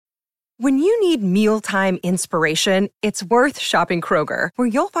When you need mealtime inspiration, it's worth shopping Kroger, where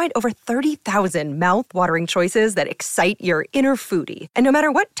you'll find over 30,000 mouth-watering choices that excite your inner foodie. And no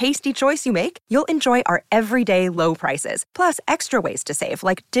matter what tasty choice you make, you'll enjoy our everyday low prices, plus extra ways to save,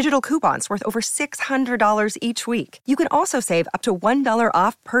 like digital coupons worth over $600 each week. You can also save up to $1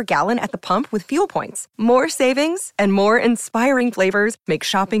 off per gallon at the pump with fuel points. More savings and more inspiring flavors make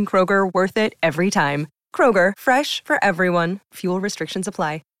shopping Kroger worth it every time. Kroger, fresh for everyone. Fuel restrictions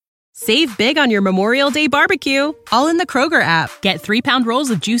apply. Save big on your Memorial Day barbecue, all in the Kroger app. Get 3-pound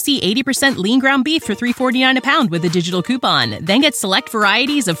rolls of juicy 80% lean ground beef for $3.49 a pound with a digital coupon. Then get select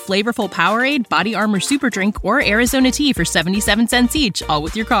varieties of flavorful Powerade, Body Armor Super Drink, or Arizona tea for 77 cents each, all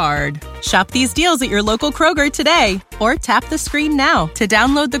with your card. Shop these deals at your local Kroger today, or tap the screen now to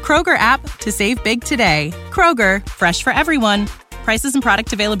download the Kroger app to save big today. Kroger, fresh for everyone. Prices and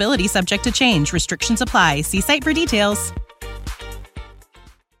product availability subject to change. Restrictions apply. See site for details.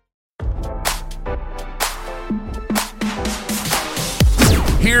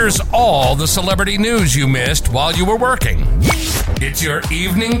 Here's all the celebrity news you missed while you were working. It's your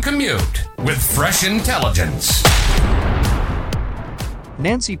evening commute with fresh intelligence.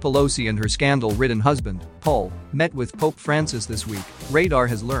 Nancy Pelosi and her scandal-ridden husband, Paul, met with Pope Francis this week, Radar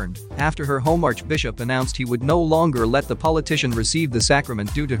has learned, after her home archbishop announced he would no longer let the politician receive the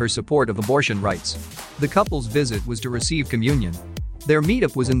sacrament due to her support of abortion rights. The couple's visit was to receive communion. Their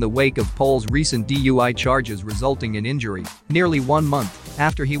meetup was in the wake of Paul's recent DUI charges resulting in injury, nearly 1 month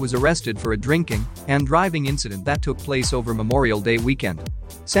after he was arrested for a drinking and driving incident that took place over Memorial Day weekend.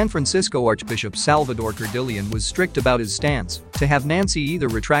 San Francisco Archbishop Salvador Cardillian was strict about his stance to have Nancy either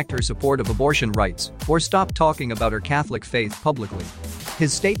retract her support of abortion rights or stop talking about her Catholic faith publicly.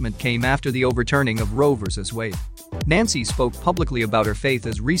 His statement came after the overturning of Roe v. Wade. Nancy spoke publicly about her faith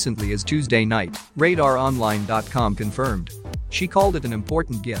as recently as Tuesday night, RadarOnline.com confirmed. She called it an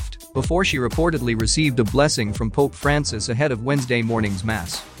important gift before she reportedly received a blessing from Pope Francis ahead of Wednesday morning's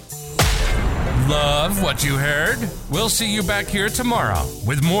Mass. Love what you heard? We'll see you back here tomorrow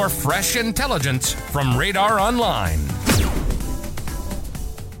with more fresh intelligence from Radar Online.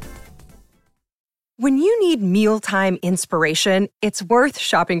 When you need mealtime inspiration, it's worth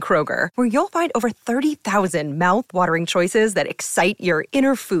shopping Kroger, where you'll find over 30,000 mouth-watering choices that excite your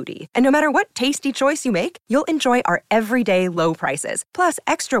inner foodie. And no matter what tasty choice you make, you'll enjoy our everyday low prices, plus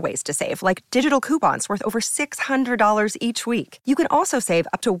extra ways to save, like digital coupons worth over $600 each week. You can also save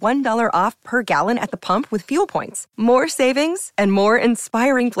up to $1 off per gallon at the pump with fuel points. More savings and more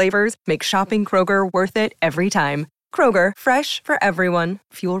inspiring flavors make shopping Kroger worth it every time. Kroger, fresh for everyone.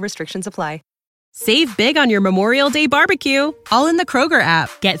 Fuel restrictions apply. Save big on your Memorial Day barbecue, all in the Kroger app.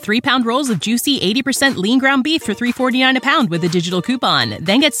 Get 3-pound rolls of juicy 80% lean ground beef for $3.49 a pound with a digital coupon.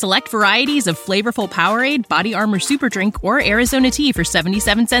 Then get select varieties of flavorful Powerade, Body Armor Super Drink, or Arizona tea for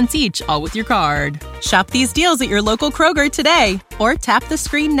 77 cents each, all with your card. Shop these deals at your local Kroger today, or tap the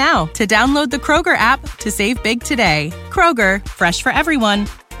screen now to download the Kroger app to save big today. Kroger, fresh for everyone.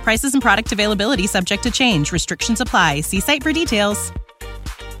 Prices and product availability subject to change. Restrictions apply. See site for details.